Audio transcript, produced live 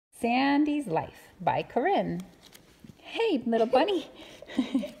Sandy's Life by Corinne. Hey, little bunny.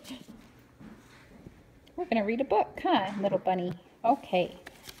 We're going to read a book, huh, little bunny? Okay.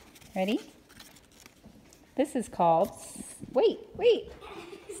 Ready? This is called... Wait.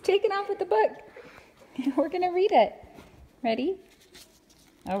 He's taking off with the book. We're going to read it. Ready?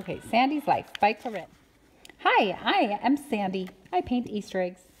 Okay, Sandy's Life by Corinne. Hi, I am Sandy. I paint Easter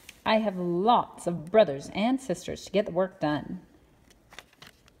eggs. I have lots of brothers and sisters to get the work done.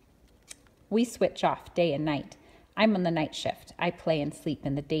 We switch off day and night. I'm on the night shift. I play and sleep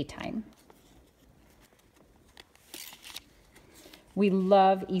in the daytime. We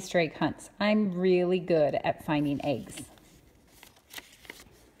love Easter egg hunts. I'm really good at finding eggs.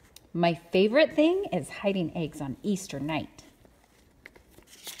 My favorite thing is hiding eggs on Easter night.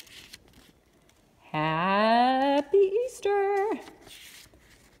 Happy Easter!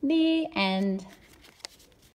 The end.